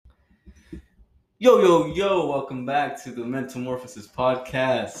Yo, welcome back to the Metamorphosis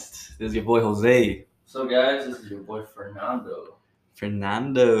podcast. This is your boy Jose. So, guys, this is your boy Fernando.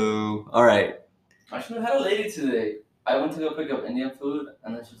 All right. I should have had a lady today. I went to go pick up Indian food,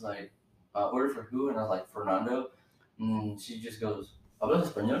 and then she's like, order for who? And I was like, Fernando. And she just goes, ¿Hablas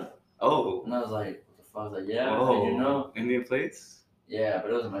español? Oh. And I was like, what the fuck? I was like, yeah, how did you know? Indian plates? Yeah, but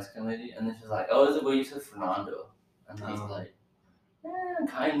it was a Mexican lady. And then she's like, oh, is it what you said, Fernando? And I was like,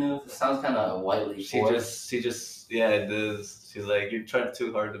 kind of. It sounds kind of whitely. She just, it does. She's like, you're trying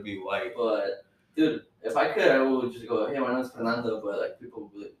too hard to be white. But, dude, if I could, I would just go, hey, my name's Fernando, but, like, people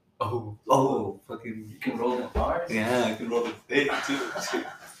would be like, fucking. You can roll the R's? Yeah, I can roll the steak, too.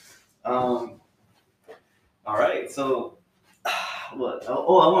 All right, so, what?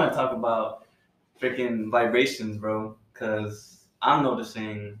 Oh, I want to talk about freaking vibrations, bro, because I'm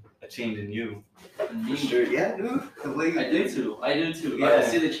noticing a change in you. For sure, yeah, dude. The way I do too. Yeah. I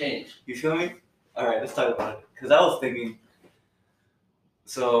see the change. You feel me? All right, let's talk about it. Because I was thinking,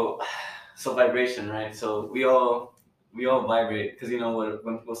 so vibration, right? So we all vibrate. Because you know what,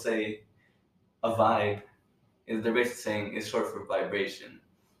 when people say a vibe, they're basically saying it's short for vibration.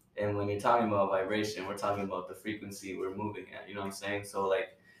 And when you're talking about vibration, we're talking about the frequency we're moving at. You know what I'm saying? So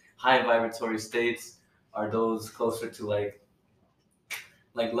like high vibratory states are those closer to like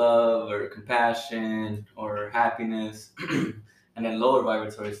love or compassion or happiness, and then lower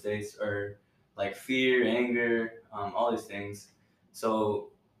vibratory states are like fear, anger, all these things.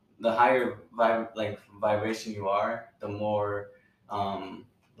 So the higher vibration you are, the more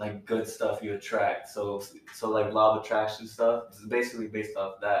like good stuff you attract. So like law of attraction stuff is basically based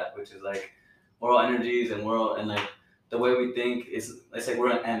off that, which is like world energies and world and like the way we think is it's like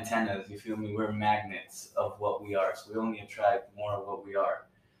we're antennas, you feel me? We're magnets of what we are. So we only attract more of what we are.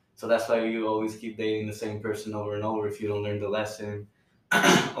 So that's why you always keep dating the same person over and over if you don't learn the lesson.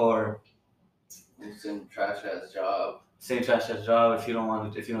 Or same trash ass job. If you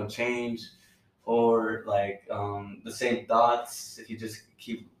don't if you don't change. Or like the same thoughts if you just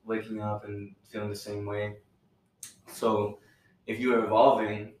keep waking up and feeling the same way. So if you are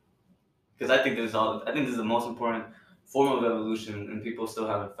evolving, because I think this is the most important form of evolution, and people still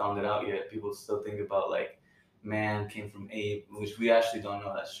haven't found it out yet. People still think about like man came from ape, which we actually don't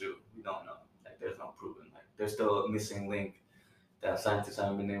know that's true. We don't know. Like there's no proven. Like there's still a missing link that scientists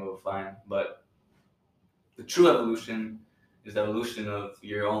haven't been able to find. But the true evolution is the evolution of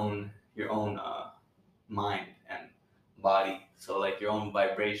your own mind and body. So like your own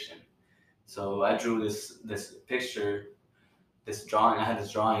vibration. So I drew this picture, this drawing. I had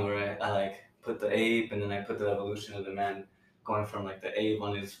this drawing where I like put the ape and then I put the evolution of the man going from like the ape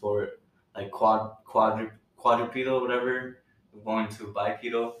on his foot, like quadrupedal, whatever, going to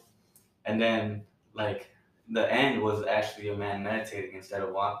bipedal, and then like the end was actually a man meditating instead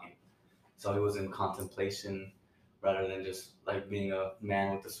of walking. So he was in contemplation rather than just like being a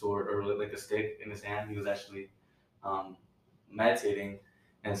man with a sword or like a stick in his hand. He was actually meditating.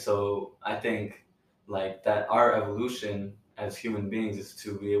 And so I think like that our evolution as human beings is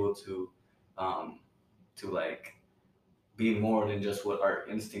to be able um, to like be more than just what our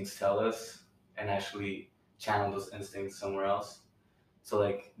instincts tell us and actually channel those instincts somewhere else. So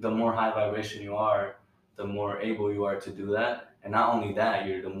like the more high vibration you are, the more able you are to do that. And not only that,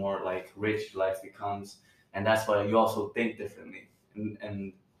 you're the more like rich life becomes. And that's why you also think differently.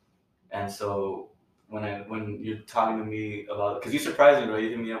 And so when you're talking to me about, because you surprised me, bro. You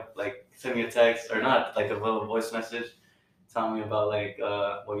hit me up, like send me a text or not, like a little voice message, telling me about like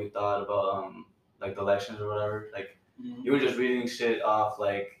what you thought about like the elections or whatever. Like you were just reading shit off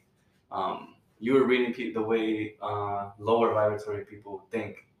like you were reading the way lower vibratory people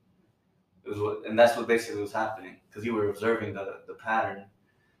think. And that's what basically was happening because you were observing the pattern,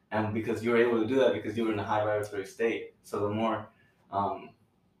 and because you were able to do that because you were in a high vibratory state. So the more um,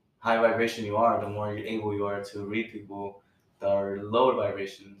 high vibration you are, the more able you are to read people that are lower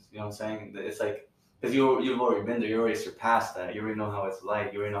vibrations. You know what I'm saying? It's like because you've already been there, you already surpassed that. You already know how it's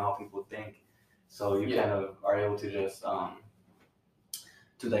like. You already know how people think. So you kind of are able to just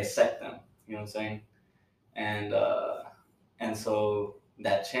to dissect them. You know what I'm saying? And so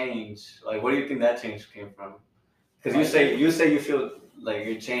that change, like, what do you think that change came from? Because you say you feel like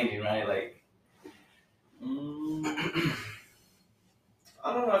you're changing, right? Like, I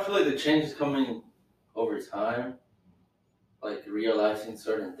don't know. I feel like the change is coming over time. Like realizing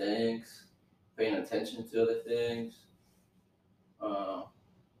certain things, paying attention to other things.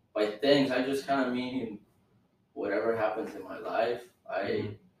 By things, I just kind of mean whatever happens in my life.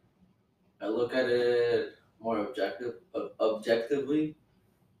 I look at it more objectively,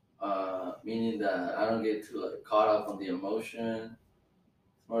 meaning that I don't get too like caught up on the emotion.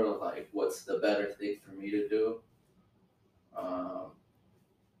 more of like what's the better thing for me to do. Um,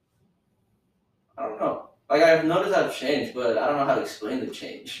 I don't know. Like I've noticed I've changed, but I don't know how to explain the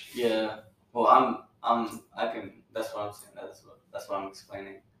change. Yeah. Well, I can. That's what I'm saying. That's what I'm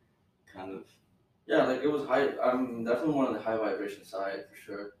explaining. Kind of. Yeah, like it was high. I'm definitely more on the high vibration side for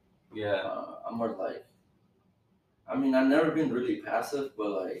sure. Yeah. I'm more like. I mean, I've never been really passive, but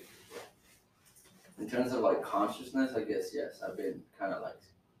like in terms of like consciousness, I guess yes, I've been kind of like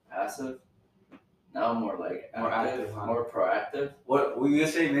passive. Now I'm more like More active, huh? more proactive. What were you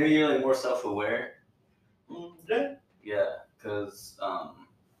gonna say? Maybe you're like more self-aware. Yeah. Yeah, because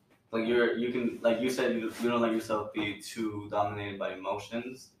like you can like you said you don't let yourself be too dominated by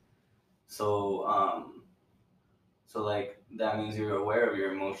emotions. So so like that means you're aware of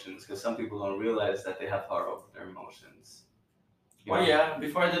your emotions because some people don't realize that they have power over their emotions. You Well, know? yeah.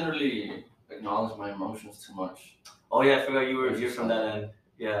 Before I didn't really acknowledge my emotions too much. Oh yeah, I forgot It was you're just from like that end.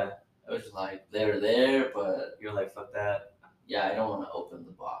 Yeah, it was just like they're there, but you're like fuck that. yeah, I don't want to open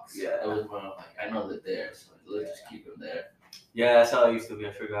the box. Yeah. It was more of like I know they're there, so let's just keep them there. Yeah, that's how I used to be.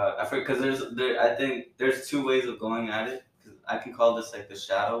 I forgot. I forgot because I think there's two ways of going at it. 'Cause I can call this like the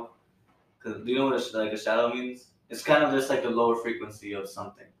shadow. Cause do you know what like a shadow means? It's kind of just like the lower frequency of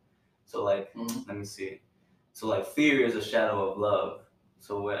something. So like, let me see. So like fear is a shadow of love.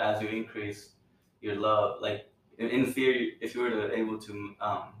 So as you increase your love, like in fear, if you were to able to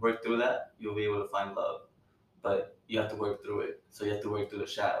work through that, you'll be able to find love. But you have to work through it. So you have to work through the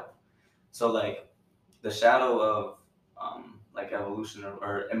shadow. So like the shadow of like evolution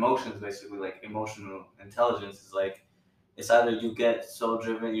or emotions, basically like emotional intelligence is like it's either you get so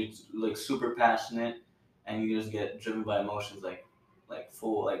driven, you're like super passionate, and you just get driven by emotions like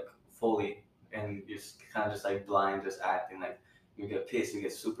fully, and you're just kind of just like blind, just acting like you get pissed, you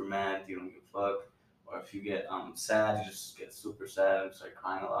get super mad, you don't give a fuck, or if you get sad, you just get super sad and start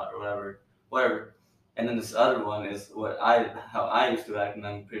crying a lot or whatever. And then this other one is how I used to act, and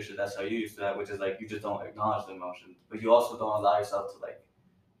I'm pretty sure that's how you used to act, which is like you just don't acknowledge the emotions, but you also don't allow yourself to like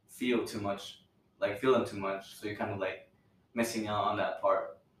feel too much, like feeling too much. So you're kind of like missing out on that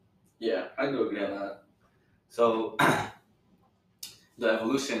part. Yeah, I do agree on that. So the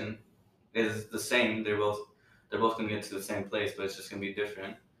evolution is the same. They're both gonna get to the same place, but it's just gonna be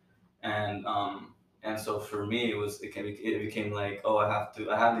different. And so for me, it became like, oh, I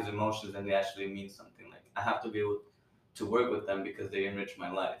have these emotions and they actually mean something. Like I have to be able to work with them because they enrich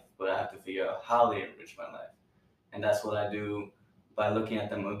my life, but I have to figure out how they enrich my life, and that's what I do by looking at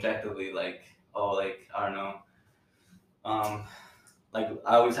them objectively. Like, oh, like I don't know, um, like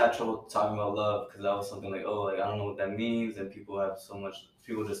I always had trouble talking about love because that was something like, oh, like I don't know what that means, and people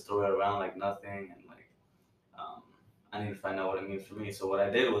just throw it around like nothing, and like um, I need to find out what it means for me. So what I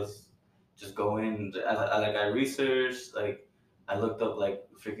did was just go in. I researched, like I looked up like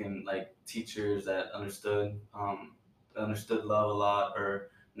freaking like teachers that understood love a lot, or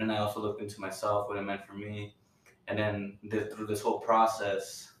and then I also looked into myself what it meant for me, and then through this whole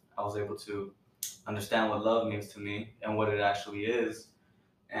process, I was able to understand what love means to me and what it actually is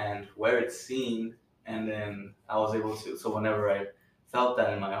and where it's seen. And then I was able to, so whenever I felt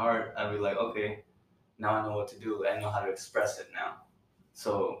that in my heart, I'd be like, okay, now I know what to do. I know how to express it now.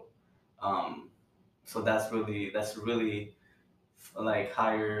 So, um, so that's really like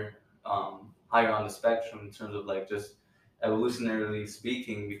higher on the spectrum in terms of like just evolutionarily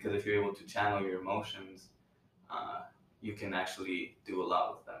speaking. Because if you're able to channel your emotions, uh, you can actually do a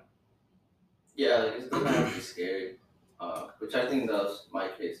lot with them. Yeah, like it's gonna have to be scary. Which I think that was my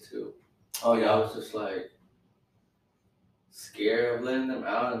case too. Oh Like, yeah. I was just like scared of letting them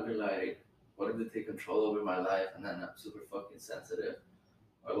out and be like, what if they take control over my life and then I'm super fucking sensitive?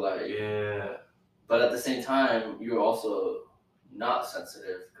 Or like, Yeah. but at the same time, you're also not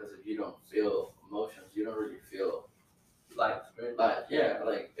sensitive because if you don't feel emotions, you don't really feel Life, right? life. Yeah,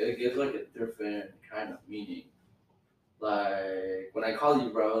 like it gives like a different kind of meaning. Like when I called you,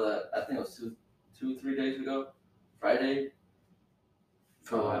 bro, that I think it was 3 days ago, Friday.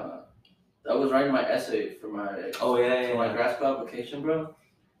 For what? That was writing my essay for my Oh yeah, for my yeah. grad school application, bro.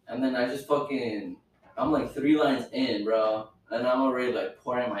 And then I just fucking I'm like 3 lines in, bro, and I'm already like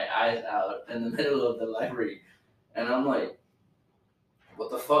pouring my eyes out in the middle of the library, and I'm like,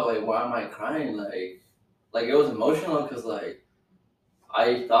 what the fuck? Like, why am I crying? Like it was emotional because like I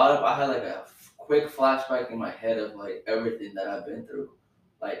had like a quick flashback in my head of like everything that I've been through,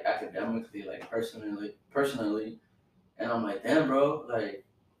 like academically, like personally, and I'm like, damn, bro, like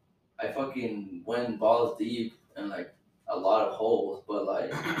I fucking went balls deep and like a lot of holes, but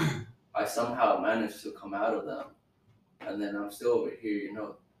like I somehow managed to come out of them, and then I'm still over here,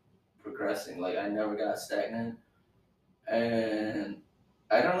 progressing. Like I never got stagnant, and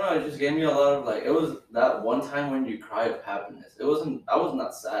I don't know. It just gave me a lot of like. It was that one time when you cry of happiness. It wasn't. I was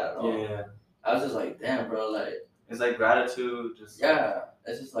not sad at all. Yeah, I was just like, damn, bro. Like, it's like gratitude. Just yeah.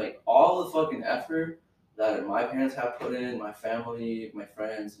 It's just like all the fucking effort that my parents have put in, my family, my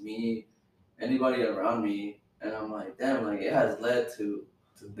friends, me, anybody around me, and I'm like, damn. Like, it has led to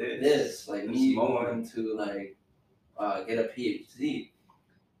this. this. Like me moment. going to like get a PhD,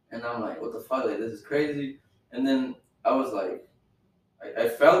 and I'm like, what the fuck? Like, this is crazy. And then I was like. I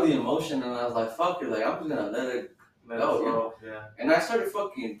felt the emotion and I was like, fuck it, like I'm just gonna let it go, you know? Yeah. And I started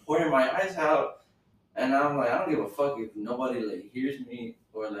fucking pouring my eyes out and I'm like, I don't give a fuck if nobody like hears me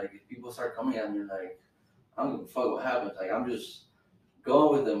or like if people start coming at me like I don't give a fuck what happens. Like I'm just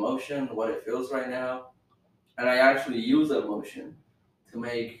going with the emotion, what it feels right now. And I actually use the emotion to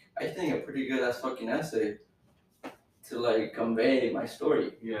make I think a pretty good ass fucking essay to like convey my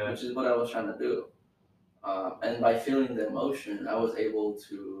story. Yeah. Which is what I was trying to do. And by feeling the emotion, I was able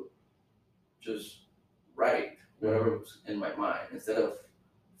to just write whatever was in my mind instead of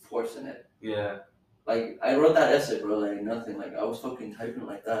forcing it. Yeah. Like I wrote that essay, bro. Like nothing. Like I was fucking typing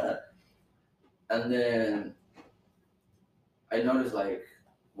like that, and then I noticed like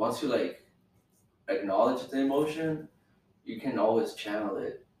once you like acknowledge the emotion, you can always channel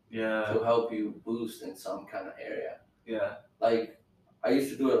it Yeah. to help you boost in some kind of area. Yeah. Like I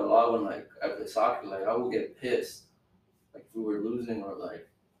used to do it a lot when like I played soccer. Like I would get pissed, like if we were losing or like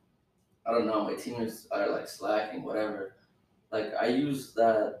I don't know, my teammates are like slacking, whatever. Like I use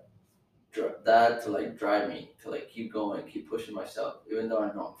that to like drive me to like keep going, keep pushing myself, even though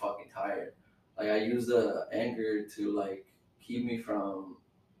I know I'm fucking tired. Like I use the anger to like keep me from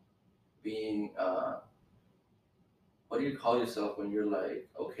being what do you call yourself when you're like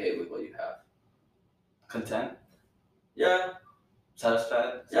okay with what you have? Content. Yeah.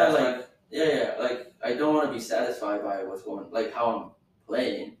 Satisfied. Yeah, like yeah. Like I don't want to be satisfied by what's going like how I'm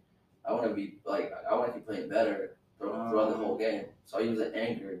playing. I want to be like I want to keep playing better throughout the whole game. So I use the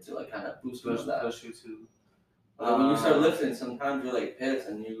anger to like kind of boost me on that. Push you to. Like when you start lifting, sometimes you're like pissed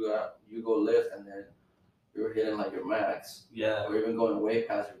and you go lift and then you're hitting like your max. Yeah. Or even going way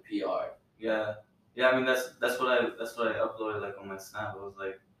past your PR. Yeah. Yeah. I mean that's what I uploaded like on my Snap. It was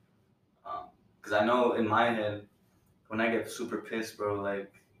like, because I know in my head when I get super pissed, bro,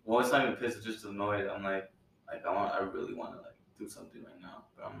 like, well, it's not even pissed, it's just annoyed. I'm like I really want to like do something right now,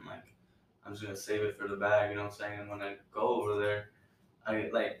 but I'm like, I'm just gonna save it for the bag, you know what I'm saying? And when I go over there, I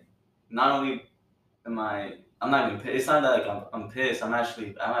like, not only I'm not even pissed. It's not that like I'm pissed. I'm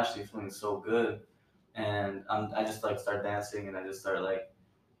actually feeling so good, and I just like start dancing and I just start like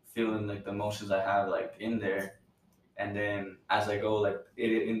feeling like the emotions I have like in there, and then as I go, like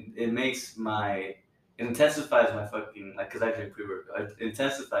it makes my it intensifies my fucking like because I drink pre-workout. It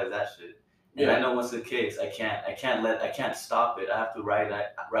intensifies that shit. And I know once the case, I can't stop it. I have to write it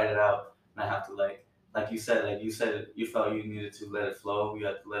out, and I have to like you said you felt you needed to let it flow. You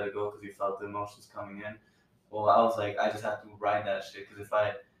had to let it go because you felt the emotions coming in. Well, I was like, I just have to ride that shit because if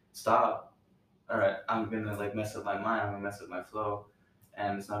I stop, all right, I'm gonna like mess up my mind. I'm gonna mess up my flow,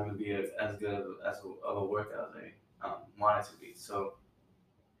 and it's not gonna be as good of a workout as I want it to be. So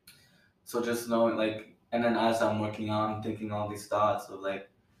just knowing like, and then as I'm working on thinking all these thoughts of like,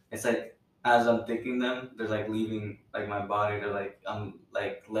 it's like as I'm thinking them, they're like leaving like my body. They're like I'm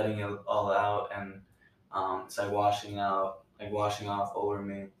like letting it all out, and it's like washing off over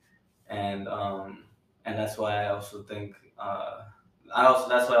me, and and that's why I also think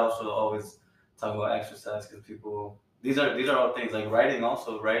that's why I also always talk about exercise because people these are all things like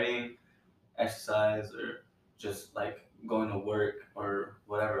writing, exercise, or just like going to work or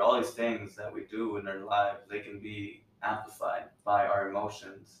whatever. All these things that we do in our lives, they can be amplified by our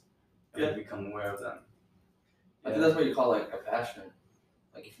emotions if we become aware of them. I think that's what you call like a passion.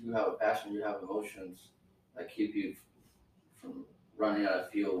 Like if you have a passion, you have emotions that keep you from running out of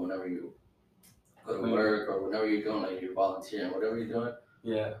fuel whenever you go to work or whenever you're doing like you're volunteering, whatever you're doing.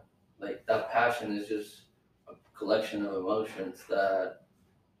 Yeah. Like that passion is just a collection of emotions that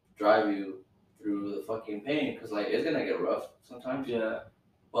drive you through the fucking pain because like it's gonna get rough sometimes. Yeah.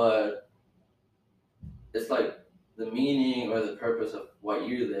 But it's like the meaning or the purpose of why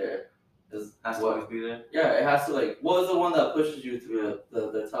you're there has to always be there. Yeah, it has to like. What is the one that pushes you through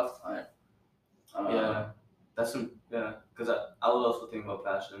the tough time? Yeah, that's yeah. Because I would also think about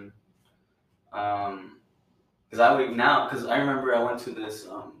passion. Because I remember I went to this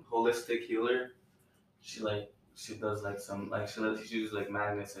holistic healer. She does like some like she uses like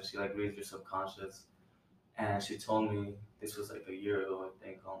magnets and she like reads your subconscious. And she told me this was like a year ago, I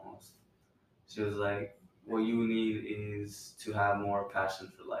think almost. She was like, what you need is to have more passion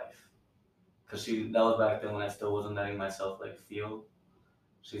for life. Cause that was back then when I still wasn't letting myself like feel.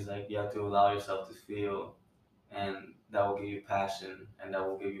 she's like, you have to allow yourself to feel, and that will give you passion, and that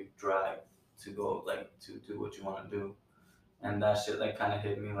will give you drive to go like to do what you want to do. And that shit like kind of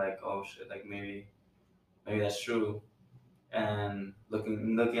hit me like, oh shit, like maybe that's true. And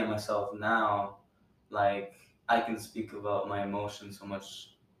looking at myself now, like I can speak about my emotions so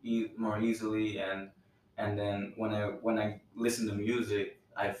much more easily, and then when I listen to music,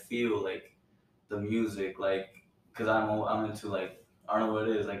 I feel like the music, like, because I'm into like, I don't know what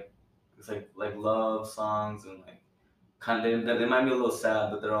it is, like it's like love songs, and like kind of they might be a little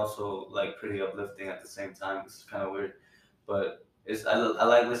sad, but they're also like pretty uplifting at the same time. It's kind of weird, but I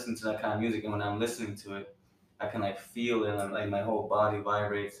like listening to that kind of music, and when I'm listening to it, I can like feel it, and like my whole body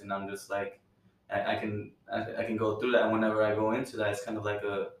vibrates, and I'm just like I can go through that. And whenever I go into that, it's kind of like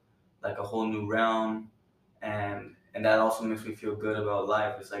a whole new realm, and that also makes me feel good about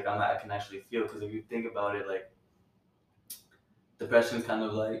life. It's like I can actually feel, because if you think about it, like depression is kind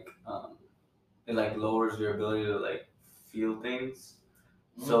of like it like lowers your ability to like feel things.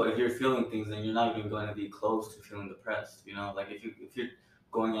 So if you're feeling things, then you're not even going to be close to feeling depressed. You know, like if you're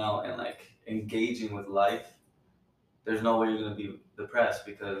going out and like engaging with life, there's no way you're going to be depressed,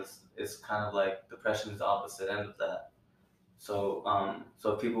 because it's kind of like depression is the opposite end of that. So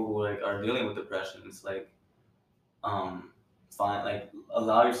people who like are dealing with depression, it's like um, find like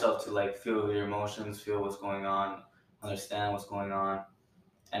allow yourself to like feel your emotions, feel what's going on, understand what's going on,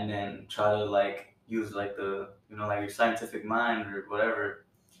 and then try to like use like the, like your scientific mind or whatever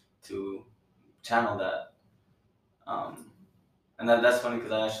to channel that. Um, and that's funny,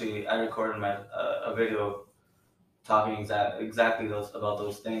 because I recorded my a video talking exactly those about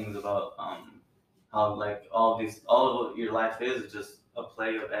those things, about how like all of what your life is just a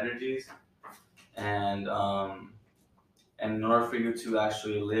play of energies, and and in order for you to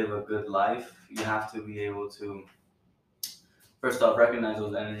actually live a good life, you have to be able to first off recognize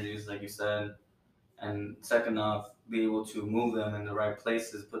those energies, like you said, and second off be able to move them in the right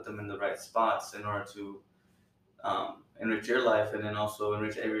places, put them in the right spots in order to enrich your life, and then also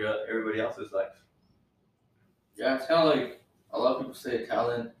enrich everybody else's life. Yeah, it's kind of like a lot of people say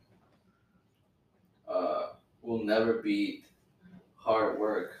talent uh, will never beat hard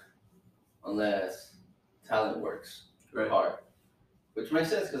work unless talent works Right. hard, which makes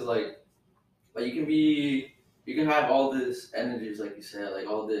sense because like you can have all this energies like you said, like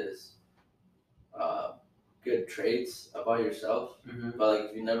all this uh, good traits about yourself, Mm-hmm. but like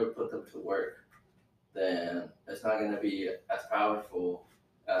if you never put them to work, then it's not gonna be as powerful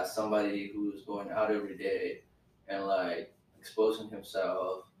as somebody who's going out every day and like exposing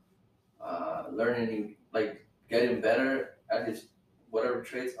himself, learning new, like getting better at his whatever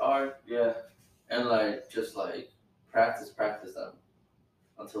traits are, Yeah. and like just like practice them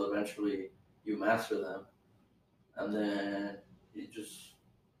until eventually you master them, and then you just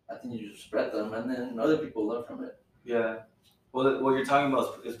I think you just spread them, and then other people learn from it. Yeah. Well, what you're talking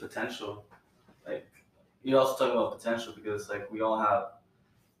about is potential. Like you're also talking about potential, because like we all have,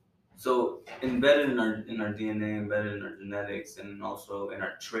 so embedded in our DNA, embedded in our genetics, and also in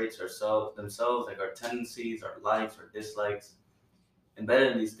our traits ourselves themselves, like our tendencies, our likes, our dislikes.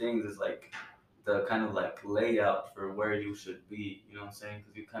 Embedded in these things is like the kind of like layout for where you should be. You know what I'm saying?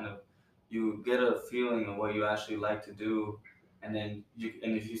 Because you get a feeling of what you actually like to do, and then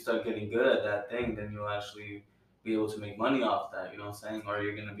if you start getting good at that thing, then you'll actually be able to make money off that. You know what I'm saying? Or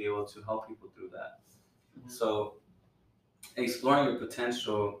you're gonna be able to help people through that. Mm-hmm. So exploring your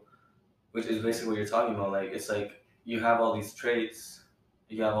potential, which is basically what you're talking about, like it's like you have all these traits,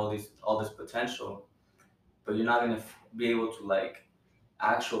 you have all this potential, but you're not gonna be able to like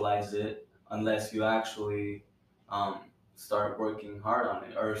actualize it unless you actually um, start working hard on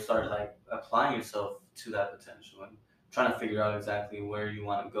it, or start like applying yourself to that potential and trying to figure out exactly where you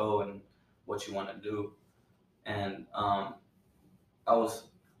want to go and what you want to do. And I was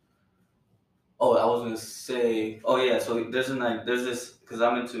I was gonna say, oh yeah, so there's this, because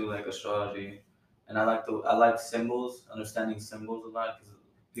I'm into like astrology, and I like symbols, understanding symbols a lot, because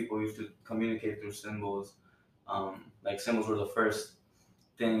people used to communicate through symbols. Like symbols were the first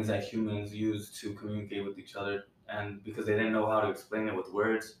things that humans used to communicate with each other, and because they didn't know how to explain it with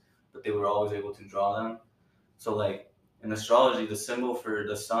words, but they were always able to draw them. So like in astrology, the symbol for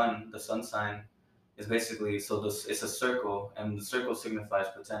the sun sign, is basically, it's a circle, and the circle signifies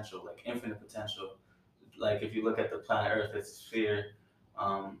potential, like infinite potential. Like if you look at the planet Earth, it's a sphere,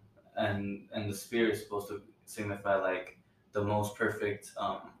 um, and the sphere is supposed to signify like the most perfect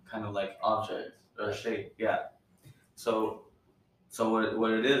kind of like object or shape. Yeah. So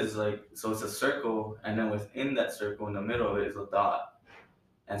what it is like, so it's a circle, and then within that circle, in the middle of it, is a dot,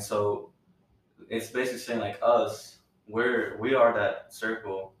 and so it's basically saying like us. we are that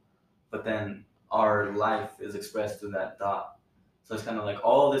circle, but then our life is expressed through that dot. So it's kind of like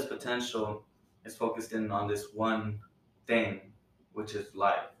all this potential is focused in on this one thing, which is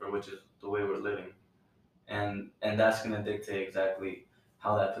life, or which is the way we're living, and that's gonna dictate exactly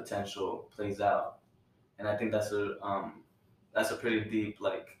how that potential plays out. And I think that's a pretty deep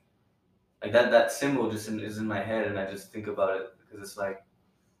like that symbol just is in my head, and I just think about it because it's like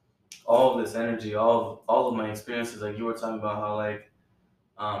all of this energy, all of my experiences. Like you were talking about how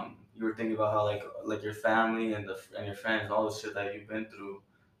you were thinking about how like your family and your friends, all the shit that you've been through,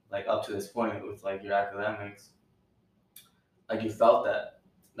 like up to this point with like your academics, like you felt that.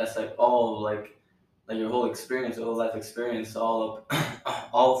 That's like all like your whole experience, your whole life experience, all up,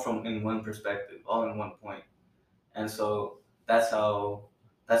 all from in one perspective, all in one point. And so that's how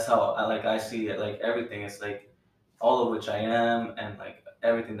I see it. Like everything is like all of which I am, and like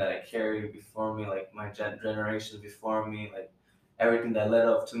everything that I carry before me, like my generations before me, like everything that led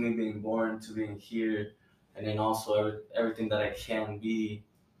up to me being born to being here, and then also everything that I can be.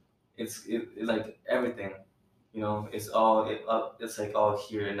 It's like everything, it's all it's like all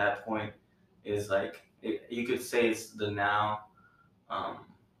here. And that point is like you could say it's the now. um,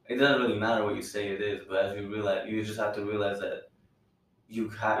 it doesn't really matter what you say it is, but as you realize, you just have to realize that you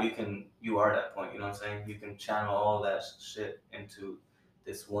are that point. You know what I'm saying? You can channel all that shit into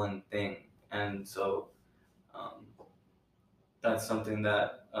this one thing, and so um, that's something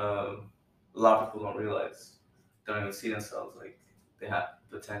that a lot of people don't realize. They don't even see themselves like they have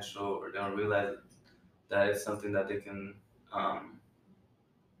potential, or they don't realize that it's something that they can um,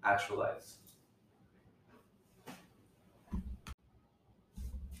 actualize.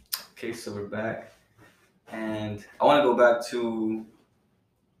 Okay, so we're back, and I want to go back to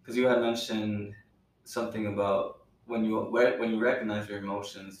because you had mentioned something about when you recognize your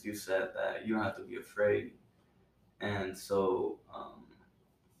emotions. You said that you don't have to be afraid, and so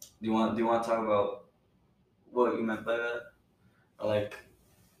do you want to talk about what you meant by that, or like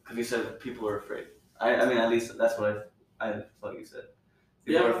because you said people are afraid. I mean, at least that's what I thought you said.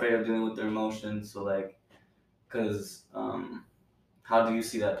 People are Yeah. afraid of dealing with their emotions. So like, because how do you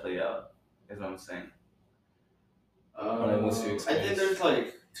see that play out? Is what I'm saying. Or like, what's your I think experience? there's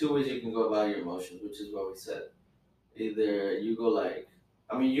like two ways you can go about your emotions, which is what we said. Either you go like,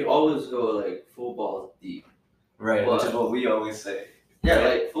 I mean, you always go like full balls deep. Right, which is But what we always say. yeah,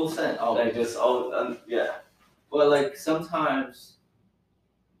 Right? like full send. Like just all, yeah. But like sometimes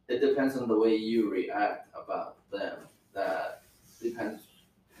it depends on the way you react about them. That depends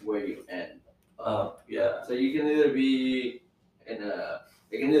where you end. Yeah. So you can either be it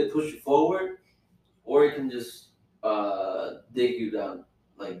can either push you forward, or it can just dig you down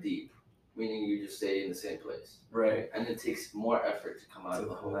like deep, meaning you just stay in the same place, Right. and it takes more effort to come out To of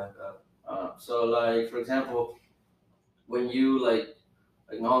the come hole. back up. So like for example, when you like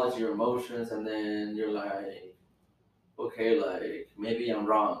acknowledge your emotions, and then you're like, okay, like maybe I'm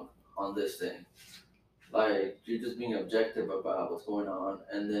wrong on this thing. Like you're just being objective about what's going on,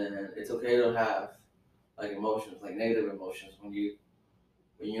 and then it's okay to have like emotions, like negative emotions when you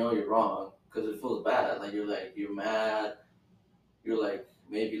know you're wrong, because it feels bad. Like you're mad, you're like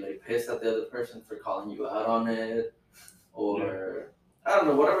maybe like pissed at the other person for calling you out on it, or I don't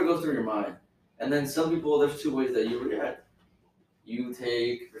know, whatever goes through your mind. And then some people, there's two ways that you react. You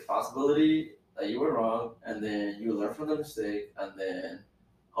take responsibility that you were wrong, and then you learn from the mistake, and then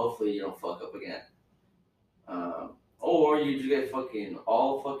hopefully you don't fuck up again. Or you just get fucking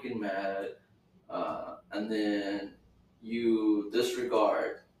all fucking mad, and then you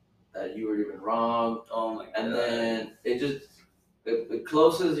disregard that you were even wrong. Oh my god. And then it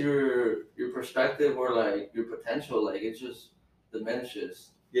closes your perspective, or like your potential. Like it just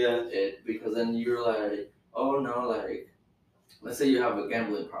diminishes Yeah. it, because then you're like, oh no, like let's say you have a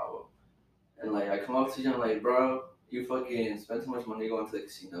gambling problem, and like I come up to you and I'm like, bro, you fucking spend too much money going to the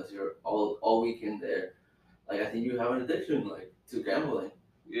casinos. You're all weekend there. Like I think you have an addiction like to gambling.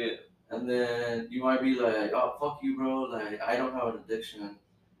 Yeah. And then you might be like, oh fuck you, bro. Like I don't have an addiction.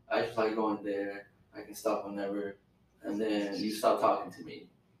 I just like going there. I can stop whenever. And then you stop talking to me.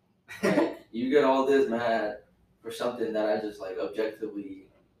 Like you get all this mad for something that I just like objectively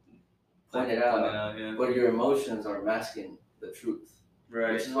pointed out, yeah. but your emotions are masking the truth.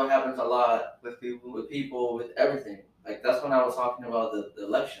 Right. Which is what happens a lot With people. with people, with everything. Like that's when I was talking about the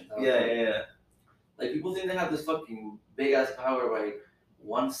elections. Yeah. Like people think they have this fucking big ass power by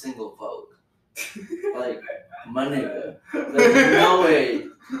one single vote. Like my nigga, there's no way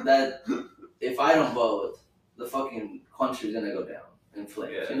that if I don't vote, the fucking country's gonna go down in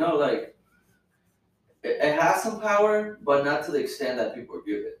flames. Yeah. You know, like it has some power, but not to the extent that people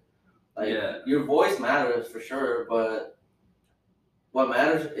give it. Like Yeah. your voice matters for sure, but what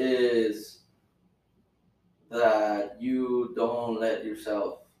matters is that you don't let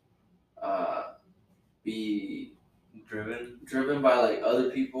yourself uh, be driven by like other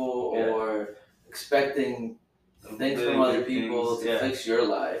people Yeah. or expecting things Really from other big people things, to yeah. fix your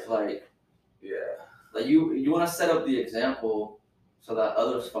life. Yeah. Like you want to set up the example so that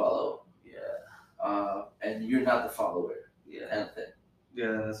others follow, Yeah. and you're not the follower, Yeah. kind of thing.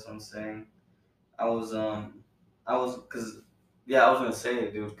 Yeah, that's what I'm saying. I was cause yeah, I was gonna say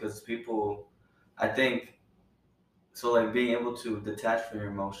it, dude. Cause people, I think, so like being able to detach from your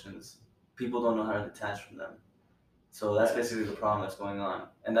emotions, people don't know how to detach from them. So that's basically the problem that's going on,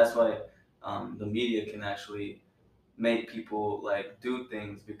 and that's why the media can actually make people like do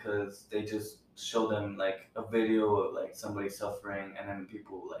things because they just show them like a video of like somebody suffering, and then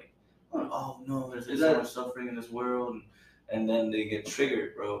people like, oh no, there's like, so much suffering in this world, and then they get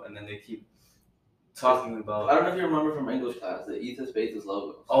triggered, bro, and then they keep talking about. I don't know if you remember from English class the ethos pathos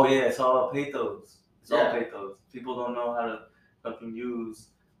logos. Oh yeah, it's all about pathos. It's all Yeah. pathos. People don't know how to fucking use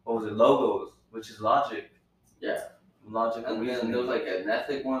what was it, logos, which is logic. Yeah. Logic and And then reasoning. there was like an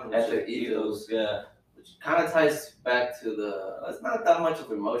ethic one, which Ethic, is ethos, yeah. which kind of ties back to the. It's not that much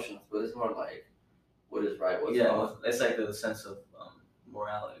of emotions, but it's more like what is right, what's wrong. It's like the sense of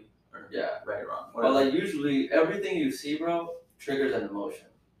morality or Yeah. right or wrong. But like usually everything you see, bro, triggers an emotion,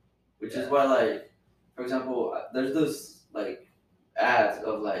 which is why like, for example, there's this like ads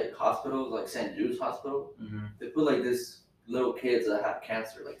of like hospitals, like St. Jude's Hospital. Mm-hmm. They put like this little kids that have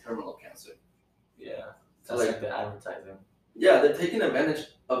cancer, like terminal cancer. Yeah. So that's like the advertising. Yeah, they're taking advantage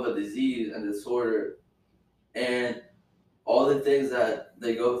of a disease and disorder and all the things that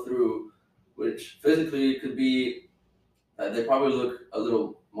they go through, which physically could be they probably look a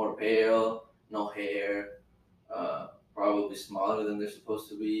little more pale, no hair, probably smaller than they're supposed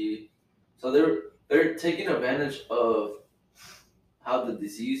to be. So they're taking advantage of how the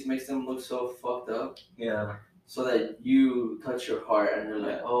disease makes them look so fucked up. Yeah. So that you touch your heart and you're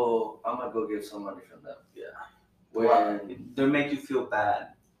like, oh, I'm gonna go get some money from them. Yeah. When they make you feel bad.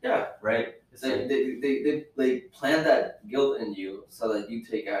 Yeah. Right. They plant that guilt in you so that you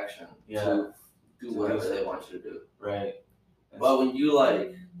take action to do whatever they want you to do. Right. But when you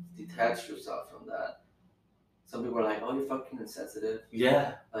like detach yourself from that, some people are like, "Oh, you're fucking insensitive."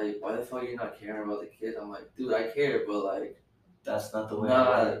 Yeah. Like, why the fuck are you not caring about the kid? I'm like, dude, I care, but like, that's not the way.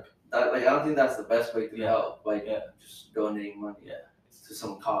 I don't think that's the best way to help. Like, just donating money. Yeah. To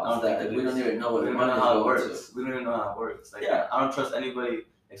some cause that we don't even know what the money works. We don't even know how it works. Like, I don't trust anybody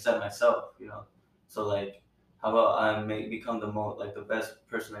except myself. You know. So like, how about I become the best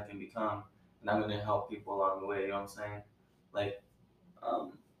person I can become, and I'm gonna help people along the way. You know what I'm saying? Like,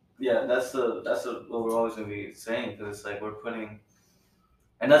 yeah, that's what we're always gonna be saying, because it's like we're putting,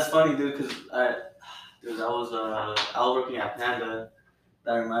 and that's funny, dude. Because I was working at Panda.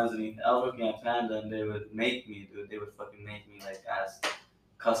 That reminds me, I was working at Panda, and they would make me, dude. They would fucking make me like ask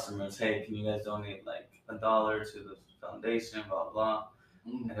customers, hey, can you guys donate like $1 to the foundation, blah blah.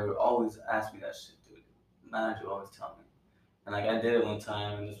 And they would always ask me that shit, dude. The manager would always tell me. And like I did it one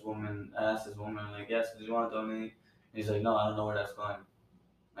time, and I asked this woman, like, yes, did you want to donate? And he's like, no, I don't know where that's going.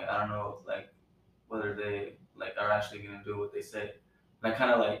 Like, I don't know, like, whether they like are actually gonna do what they say. And I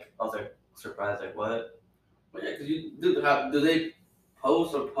kind of like, I was like surprised, like, what? Well, yeah, because do they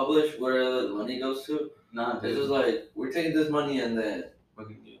post or publish where the money goes to? Nah, dude. It's just like, we're taking this money and then we're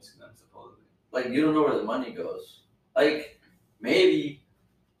gonna give it to them, supposedly. Like, you don't know where the money goes. Like, maybe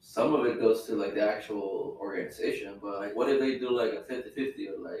some of it goes to like the actual organization, but like, what if they do like a 50-50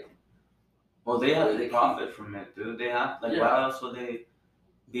 or like? Well, they have to profit from it, dude. They have why else would they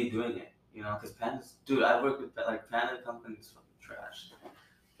be doing it? You know, because Panda's, dude. I work with like Panda companies, fucking trash.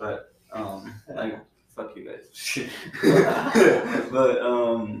 But like, fuck you guys.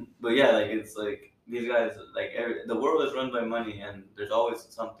 but yeah, like it's like these guys, like the world is run by money, and there's always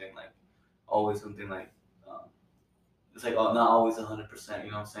something like it's like not always 100%.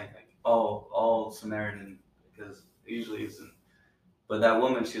 You know what I'm saying? Like all Samaritan, because it usually isn't. But that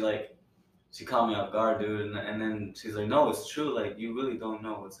woman, she caught me off guard, dude, and then she's like, no, it's true. Like, you really don't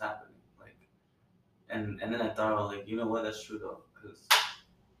know what's happening. Like, and then I thought, I was like, you know what? That's true though, because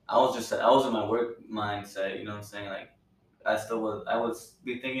I was in my work mindset. You know what I'm saying? Like, I was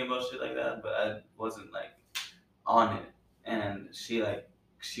be thinking about shit like that, but I wasn't like on it. And she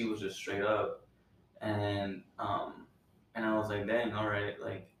was just straight up, and I was like, dang, all right,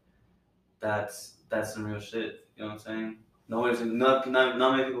 like that's some real shit. You know what I'm saying? Not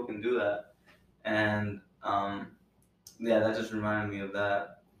many people can do that, and yeah, that just reminded me of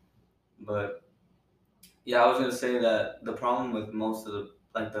that. But yeah, I was gonna say that the problem with most of the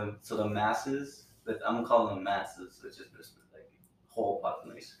the masses that I'm gonna call them masses, which is just like whole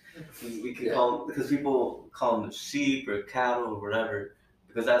population. We could call because people call them sheep or cattle or whatever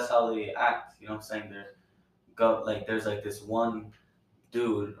because that's how they act. You know what I'm saying? They're like there's like this one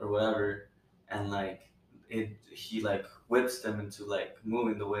dude or whatever, and like he like whips them into like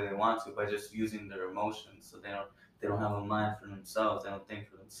moving the way they want to by just using their emotions. So they don't have a mind for themselves. They don't think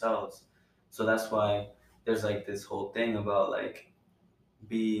for themselves. So that's why there's like this whole thing about like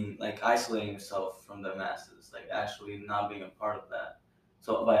being like isolating yourself from the masses, like actually not being a part of that.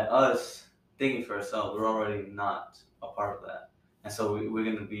 So by us thinking for ourselves, we're already not a part of that, and so we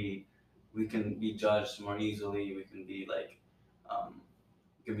can be judged more easily. We can be like,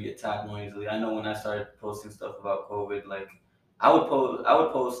 we can be attacked more easily. I know when I started posting stuff about COVID, like I would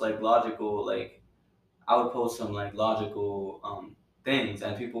post like logical, like I would post some like logical things,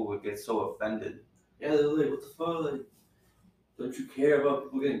 and people would get so offended. Yeah, they're like, what the fuck? Like, don't you care about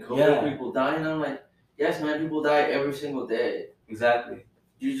people getting COVID, Yeah. people dying? I'm like, yes, man, people die every single day. Exactly.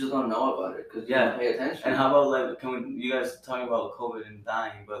 You just don't know about it because you Yeah. don't pay attention. And how about like, you guys talking about COVID and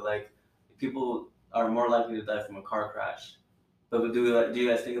dying, but like people are more likely to die from a car crash. But do you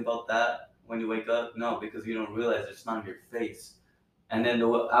guys think about that when you wake up? No, because you don't realize it's not in your face. And then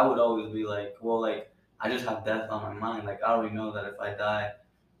I would always be like, well, like I just have death on my mind. Like I already know that if I die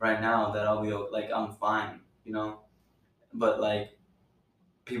right now, that I'll be like I'm fine, you know. But like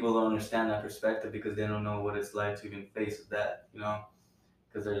people don't understand that perspective because they don't know what it's like to even face that, you know,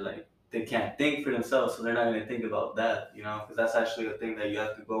 because they're like they can't think for themselves, so they're not gonna think about that, you know, because that's actually a thing that you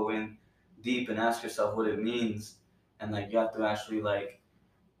have to go in deep and ask yourself what it means, and like you have to actually like,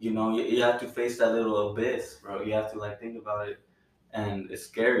 you know, you have to face that little abyss, bro. You have to like think about it, and it's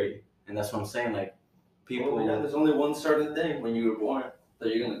scary, and that's what I'm saying. Like people, yeah, there's only one certain thing when you were born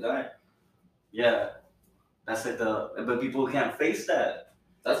that you're gonna die. Yeah, that's like but people can't face that.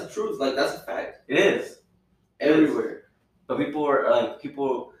 That's the truth. Like that's a fact. It is everywhere. But people are like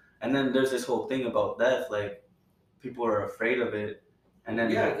and then there's this whole thing about death. Like people are afraid of it, and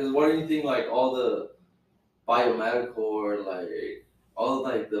then yeah, because what do you think? Like all the biomedical or like all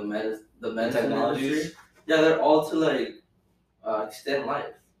like the medicine industry, yeah, they're all to like extend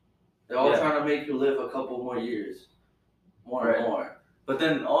life. They're all trying to make you live a couple more years, more and more. But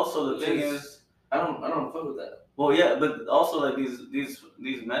then also the thing is, I don't fuck with that. Well, yeah, but also like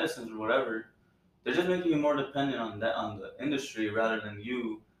these medicines or whatever, they're just making you more dependent on the industry rather than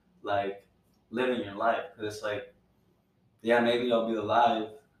you like living your life. Because it's like, yeah, maybe I'll be alive,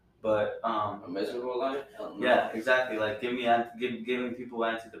 but a miserable life. Yeah, exactly. Like giving people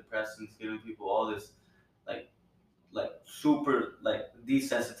antidepressants, giving people all this like super like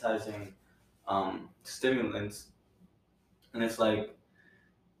desensitizing stimulants, and it's like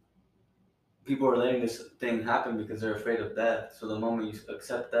people are letting this thing happen because they're afraid of death. So the moment you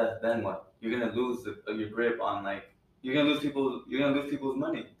accept death, then what? You're gonna lose your grip on like you're gonna lose people's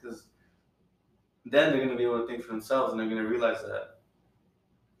money because then they're gonna be able to think for themselves and they're gonna realize that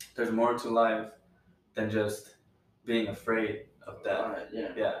there's more to life than just being afraid of death. Right,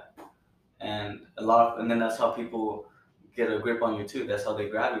 yeah. Yeah. And and then that's how people get a grip on you too. That's how they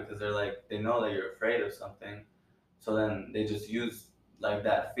grab you because they're like they know that you're afraid of something, so then they just use like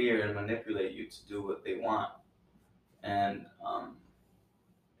that fear and manipulate you to do what they want. And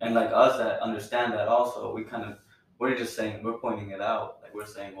like us that understand that also, we're just saying we're pointing it out. Like we're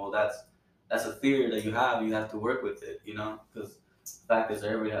saying, well, that's a fear that you have. You have to work with it, you know, because the fact is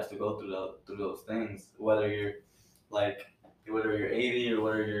everybody has to go through those things, like whether you're 80 or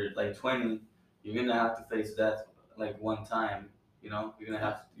whether you're like 20, you're gonna have to face death like one time. You know, you're gonna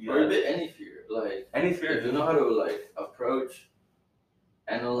have to. Or a bit any fear, like any fear. If you know how to like approach,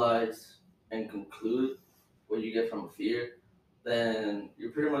 analyze, and conclude what you get from a fear, then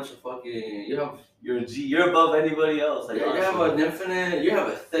you're pretty much a fucking you're above anybody else. Like, you have an infinite, you have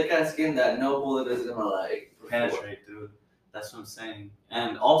a thick ass skin that no bullet is gonna like penetrate, dude. That's what I'm saying.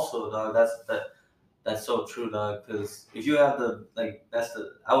 And also, dog, that's so true, dog. Because if you have I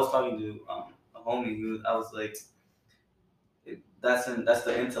was talking to a homie who I was like, that's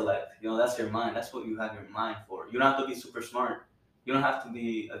the intellect. You know, that's your mind. That's what you have your mind for. You don't have to be super smart. You don't have to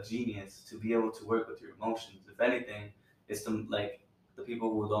be a genius to be able to work with your emotions. If anything, it's the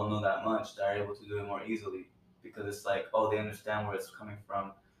people who don't know that much that are able to do it more easily because it's like, oh, they understand where it's coming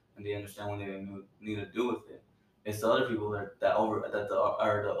from and they understand what they need to do with it. It's the other people that are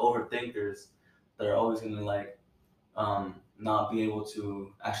the overthinkers that are always gonna like not be able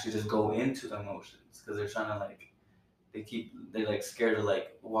to actually just go into the emotions because they're trying to like they're like scared to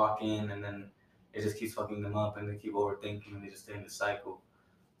like walk in, and then it just keeps fucking them up and they keep overthinking and they just stay in the cycle.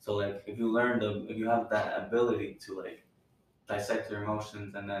 So like if you have that ability to like dissect your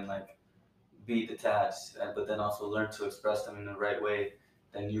emotions and then like be detached, but then also learn to express them in the right way,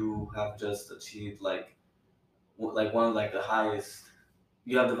 then you have just achieved like one of like the highest.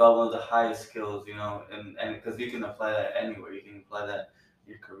 You have developed one of the highest skills, you know, and because you can apply that anywhere. You can apply that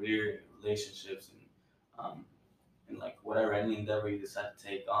in your career, in relationships, and um, in like whatever any endeavor you decide to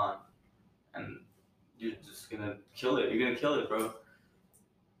take on, and you're just gonna kill it. You're gonna kill it, bro.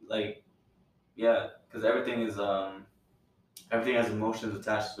 Like yeah, because everything has emotions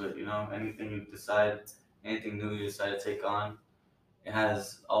attached to it. You know, anything you decide, anything new you decide to take on, it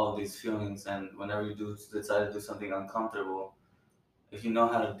has all of these feelings. And whenever you do decide to do something uncomfortable, if you know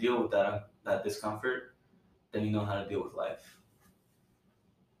how to deal with that discomfort, then you know how to deal with life.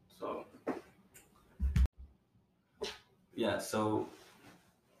 So yeah, so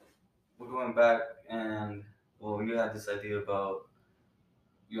we're going back, and well, you had this idea about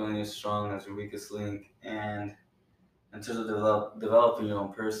you're only as strong as your weakest link, and in terms of developing your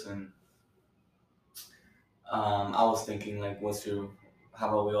own person, I was thinking like, how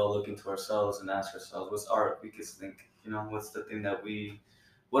about we all look into ourselves and ask ourselves, what's our weakest link? You know, what's the thing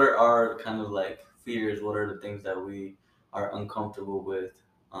what are our kind of like fears? What are the things that we are uncomfortable with?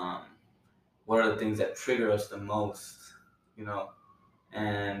 Um, what are the things that trigger us the most? You know,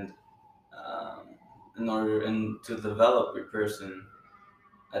 and um, and to develop your person,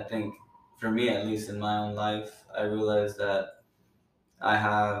 I think for me at least in my own life, I realized that I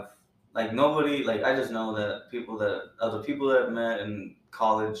have like nobody like I just know that other people that I've met in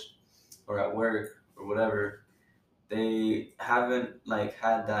college or at work or whatever, they haven't like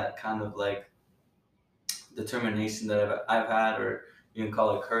had that kind of like determination that I've had, or you can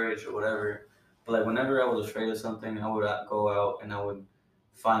call it courage or whatever. But like whenever I was afraid of something, I would go out and I would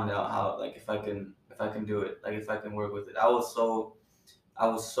find out how like if I can do it, like if I can work with it. I was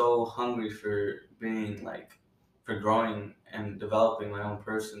so hungry for being like for growing and developing my own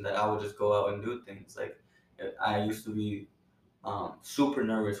person that I would just go out and do things. Like I used to be super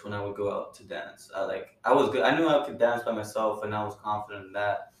nervous when I would go out to dance. I was good. I knew I could dance by myself and I was confident in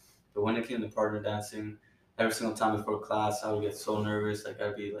that. But when it came to partner dancing, every single time before class, I would get so nervous. Like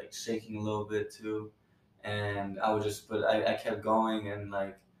I'd be like shaking a little bit too, and I would just. But I kept going and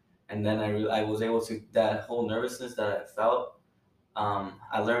like, and then I was able to that whole nervousness that I felt.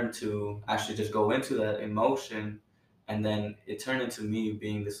 I learned to actually just go into that emotion, and then it turned into me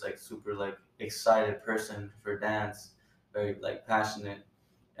being this like super like excited person for dance, very like passionate,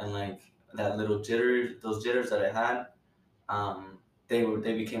 and like those jitters that I had, um, they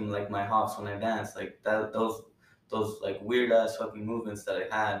became like my hops when I danced, like that those like weird ass fucking movements that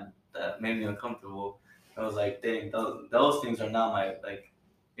I had that made me uncomfortable. I was like, dang, those things are now my like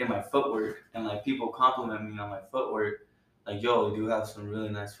in my footwork, and like people compliment me on my footwork like, yo, you do have some really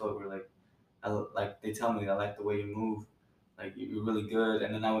nice footwork. Like, like they tell me I like the way you move. Like, you're really good.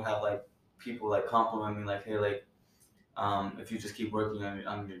 And then I would have like people like compliment me, like, hey, like, if you just keep working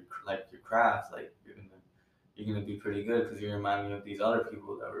on your like your craft, like you're gonna be pretty good because you remind me of these other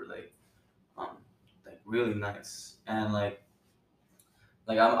people that were um like really nice. And like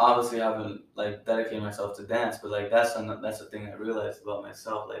I'm obviously haven't like dedicated myself to dance, but like that's the thing I realized about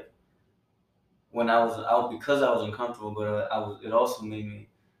myself. Like when I was out because I was uncomfortable, but it also made me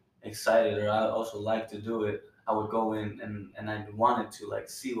excited, or I also like to do it. I would go in and I wanted to like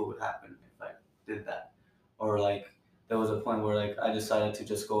see what would happen if I did that, or like there was a point where like I decided to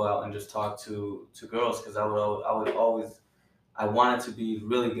just go out and just talk to girls because I would always I wanted to be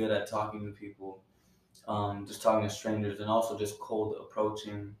really good at talking to people, just talking to strangers, and also just cold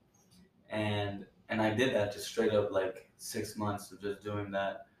approaching, and I did that just straight up like 6 months of just doing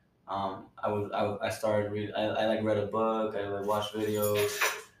that. I started I like read a book, I like watched videos,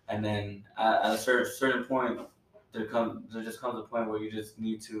 and then at a certain point, there just comes a point where you just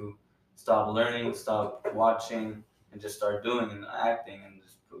need to stop learning, stop watching, and just start doing and acting, and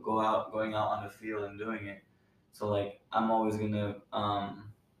just going out on the field and doing it. So like I'm always gonna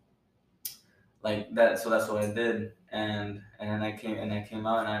like that. So that's what I did, and then I came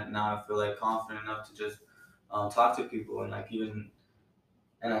out, and now I feel like confident enough to just talk to people, and like even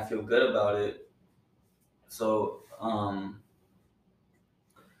and I feel good about it. So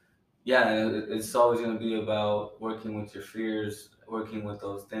yeah, it's always going to be about working with your fears, working with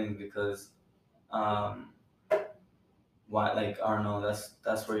those things, because um, why like I don't know,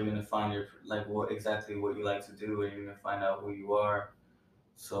 that's where you're going to find your like what exactly what you like to do, and you're going to find out who you are.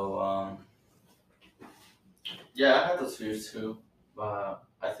 So Yeah, I had those fears too.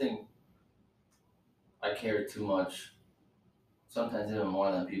 I think I care too much. Sometimes even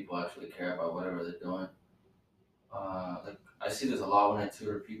more than people actually care about whatever they're doing. Like I see this a lot when I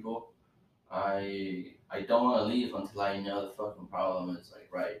tutor people. I don't want to leave until I know the fucking problem is like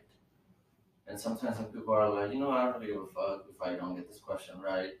right. And sometimes some people are like, I don't really give a fuck if I don't get this question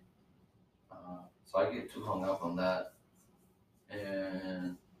right. So I get too hung up on that.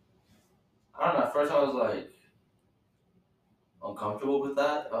 And I don't know. At first, I was like uncomfortable with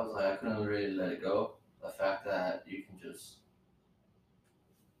that. I was like, I couldn't really let it go. The fact that you can just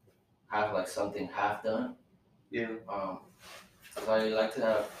have like something half done. Yeah. 'Cause I like to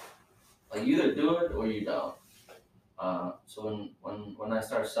have like you either do it or you don't. So when I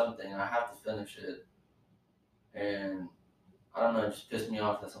start something, I have to finish it. And I don't know, it just pissed me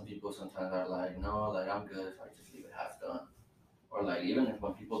off that some people sometimes are like, no, like I'm good if I just leave it half done. Or like even if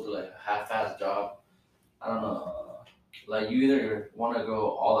when people do like a half-ass job, I don't know. Like you either want to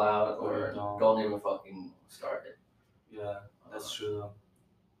go all out or don't even fucking start it. Yeah, that's true though.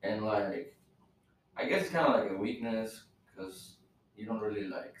 And like, I guess it's kind of like a weakness because you don't really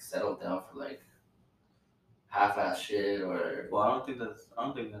like settle down for like half-ass shit or. Well, I don't think that is. I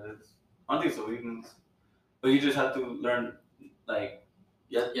don't think it's a weakness. But you just have to learn, like.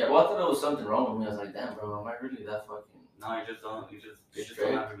 Yeah. Well, I thought there was something wrong with me. I was like, damn, bro, am I really that fucking? No, you just don't. You just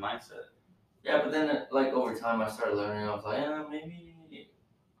don't have your mindset. Yeah, but then like over time, I started learning. I was like, maybe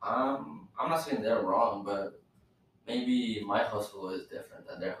I'm not saying they're wrong, but maybe my hustle is different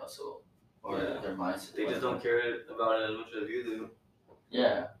than their hustle or their mindset. They just don't care about it as much as you do.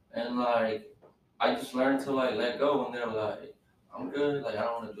 Yeah, and like I just learned to like let go when they're like, I'm good. Like I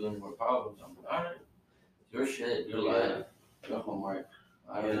don't want to do any more problems. I'm like, alright, your shit, your life, your homework.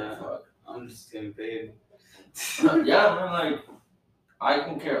 I don't give a fuck. I'm just getting paid. Yeah, man. Like I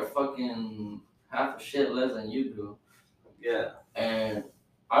can care a fucking half a shit less than you do. Yeah. And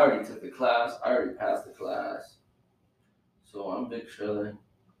I already took the class. I already passed the class. So I'm big chilling.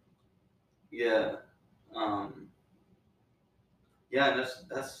 Yeah. Yeah,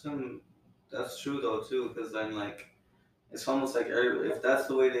 that's true though too, because then like it's almost like if that's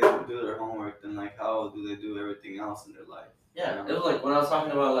the way they do their homework, then like how do they do everything else in their life? Yeah, it was like when I was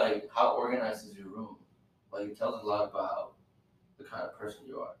talking about like how organized is your room, like it tells a lot about the kind of person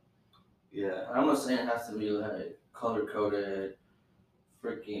you are. Yeah. I'm not saying it has to be like color coded,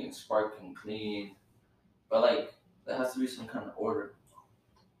 freaking sparkling clean, but like there has to be some kind of order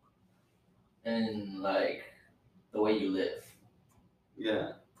in like the way you live.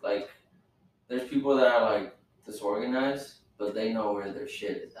 Yeah. Like there's people that are like disorganized, but they know where their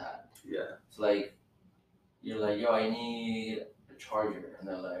shit is at. Yeah. It's like you're like, yo, I need a charger, and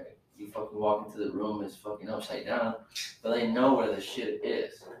they're like, you fucking walk into the room, it's fucking upside down, but they know where the shit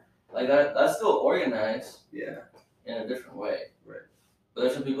is. Like that's still organized. Yeah. In a different way. Right. But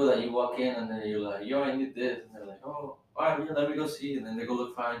there's some people that you walk in and then you're like, yo, I need this, and they're like, oh, alright, yeah, let me go see, and then they go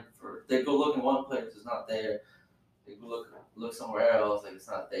look in one place, it's not there. They go look somewhere else, like it's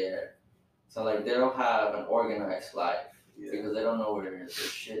not there. So like they don't have an organized life because they don't know where their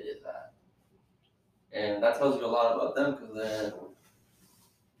shit is at. And that tells you a lot about them because then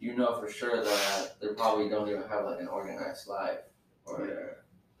you know for sure that they probably don't even have like an organized life or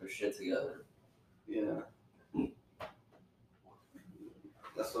their shit together. Yeah.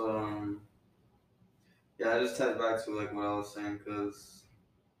 That's what yeah, I just ties back to like what I was saying, because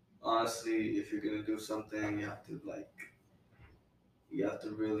honestly, if you're gonna do something, you have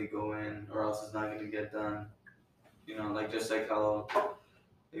to really go in, or else it's not gonna get done. Like just like how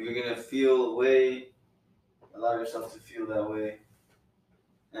if you're gonna feel a way, allow yourself to feel that way,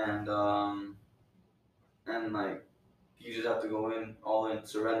 and like you just have to go in all in,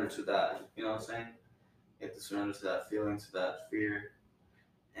 surrender to that. You know what I'm saying? You have to surrender to that feeling, to that fear,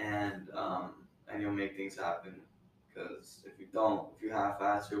 and you'll make things happen. Because if you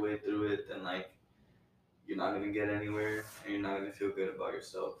half-ass your way through it, then like you're not gonna get anywhere, and you're not gonna feel good about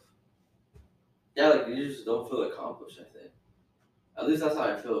yourself. Yeah, like you just don't feel accomplished. I think. At least that's how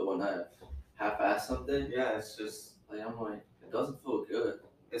I feel when I half-ass something. Yeah, it's just like I'm like it doesn't feel good.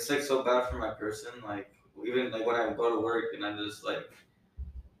 It's like so bad for my person. Like even like when I go to work and I just like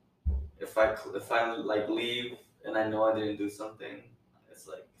if I like leave and I know I didn't do something, it's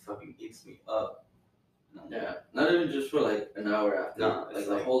like fucking eats me up. Yeah, not even just for like an hour after. No, like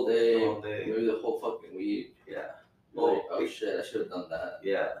the whole day, maybe the whole fucking week. Yeah. Well, like, oh shit, I should have done that.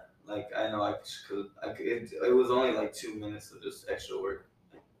 Yeah, like I know I could. It was only like 2 minutes of just extra work.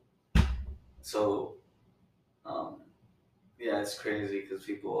 So, yeah, it's crazy because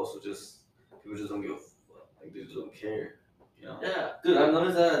people just don't give a fuck. Like they just don't care. Yeah, dude, I've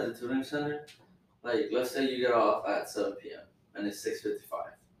noticed that at the tutoring center. Like, let's say you get off at 7 p.m. and it's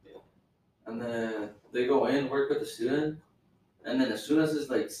 6:55. Yeah. And then they go in, work with the student, and then as soon as it's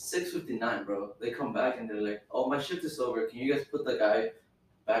like 6:59, bro, they come back and they're like, "Oh, my shift is over. Can you guys put the guy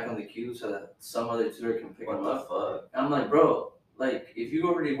back on the queue so that some other tutor can pick What him the up. fuck? And I'm like, bro, like if you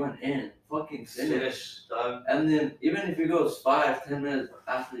already went in, fucking finish. Dog. And then even if it goes 5-10 minutes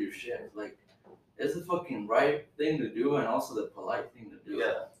after your shift, like it's the fucking right thing to do and also the polite thing to do.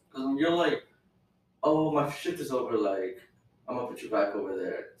 Yeah. Because when you're like, oh, my shift is over, like I'm gonna put you back over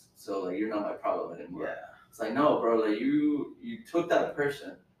there, so like you're not my problem anymore. Yeah. It's like, no, bro, like you took that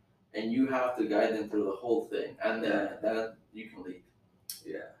person and you have to guide them through the whole thing, and then you can leave.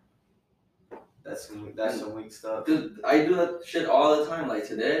 Yeah. That's some weak stuff. Dude, I do that shit all the time. Like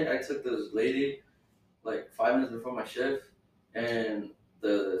today, I took this lady like 5 minutes before my shift, and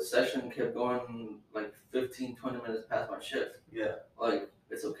the session kept going like 15, 20 minutes past my shift. Yeah. Like,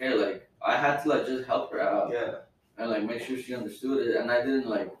 it's okay. Like, I had to like just help her out. Yeah. And like make sure she understood it, and I didn't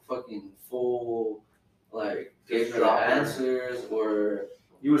like fucking full like Just give her the drop her. answers or.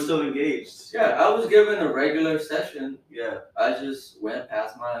 You were still engaged. Yeah, I was given a regular session. Yeah. I just went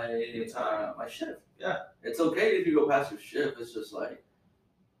past my my shift. Yeah. It's okay if you go past your shift. It's just like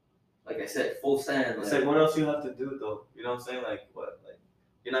I said, full send. It's like what else you have to do though? You know what I'm saying? Like what? Like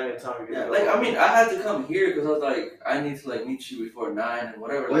you're not gonna tell me. Yeah, like I mean, I had to come here because I was like, I need to like meet you before 9 and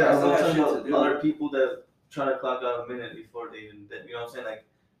whatever. Well, Like, yeah, I still I'm had talking shit about to do. other people that try to clock out a minute before they even. You know what I'm saying? Like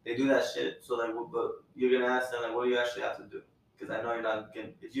they do that shit. So like, but you're gonna ask them like, what do you actually have to do? Because I know you're not gonna.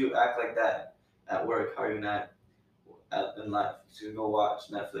 If you act like that at work, how are you not out in life? You go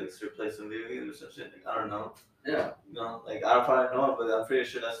watch Netflix or play some video games or some shit. Like, I don't know. Yeah. You know, like I don't probably know it, but I'm pretty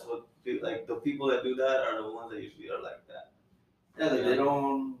sure that's what like the people that do that are the ones that usually are like that. Yeah, like they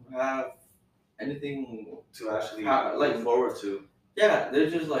don't have anything to actually like look forward to. Yeah, they're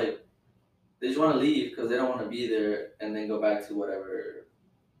just like they just want to leave because they don't want to be there and then go back to whatever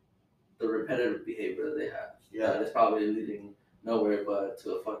the repetitive behavior that they have. Yeah, it's probably leading nowhere but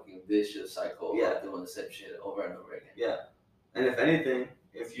to a fucking vicious cycle of doing the same shit over and over again. Yeah, and if anything,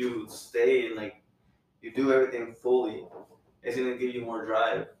 if you stay and like you do everything fully, it's gonna give you more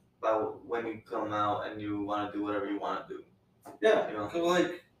drive by when you come out and you want to do whatever you want to do. Yeah, you know, cause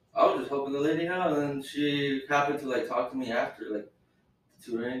like I was just helping the lady out, and she happened to like talk to me after like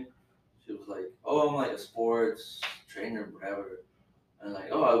tutoring. She was like, "Oh, I'm like a sports trainer, whatever," and like,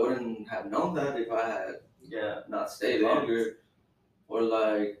 "Oh, I wouldn't have known that if I had not stayed longer." Or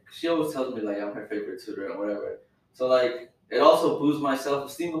like she always tells me like I'm her favorite tutor and whatever. So like it also boosts my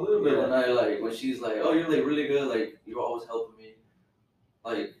self-esteem a little bit when she's like, "Oh, you're like really good, like you're always helping me."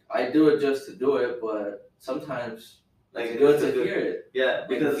 Like I do it just to do it, but sometimes like it's good to hear it. Yeah,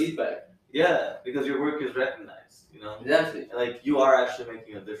 because feedback. Yeah, because your work is recognized. You know. Exactly. Like you are actually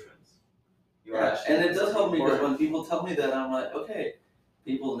making a difference. And it does help me because when people tell me that, I'm like, okay,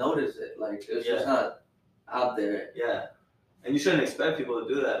 people notice it. Like it's just not out there. Yeah. And you shouldn't expect people to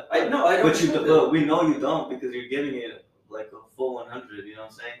do that. I don't. But we know you don't because you're giving it like a full 100. You know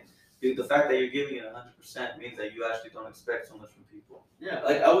what I'm saying? The fact that you're giving it 100% means that you actually don't expect so much from people. Yeah,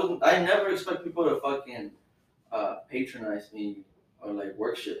 like I never expect people to fucking patronize me or like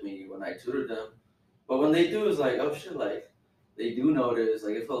worship me when I tutor them. But when they do, it's like, oh shit, like they do notice,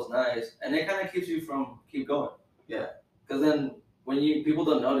 like it feels nice, and it kind of keeps you from keep going. Yeah. Because then when people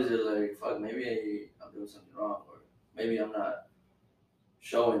don't notice it, like fuck, maybe I'm doing something wrong, or maybe I'm not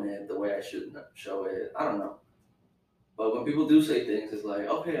showing it the way I should show it. I don't know. But when people do say things, it's like,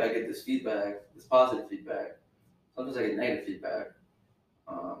 okay, I get this feedback, this positive feedback. Sometimes I get negative feedback.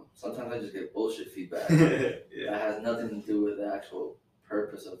 Sometimes I just get bullshit feedback that has nothing to do with the actual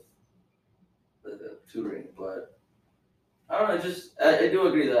purpose of the tutoring. But I don't know, I do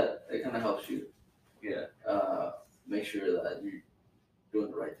agree that it kind of helps you. Yeah. Make sure that you're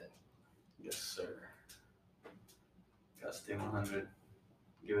doing the right thing. Yes, sir. Gotta stay 100.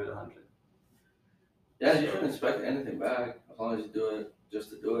 Give it 100. Yeah, you shouldn't expect anything back as long as you do it just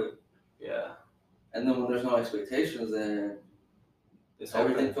to do it. Yeah. And then when there's no expectations, then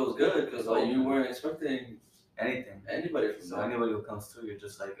everything feels good because like you weren't expecting anybody from that. Anybody who comes through, you're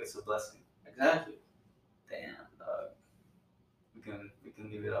just like, it's a blessing. Exactly. Damn, dog. We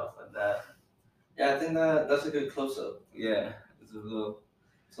can leave it off like that. Yeah, I think that's a good close up. Yeah, it's a little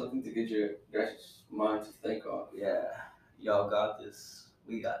something to get your guys' mind to think on. Yeah, y'all got this.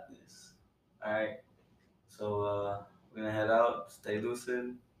 We got this. All right. So we're gonna head out. Stay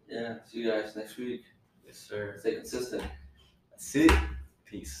lucid. Yeah. See you guys next week. Yes, sir. Stay consistent. That's it.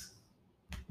 Peace.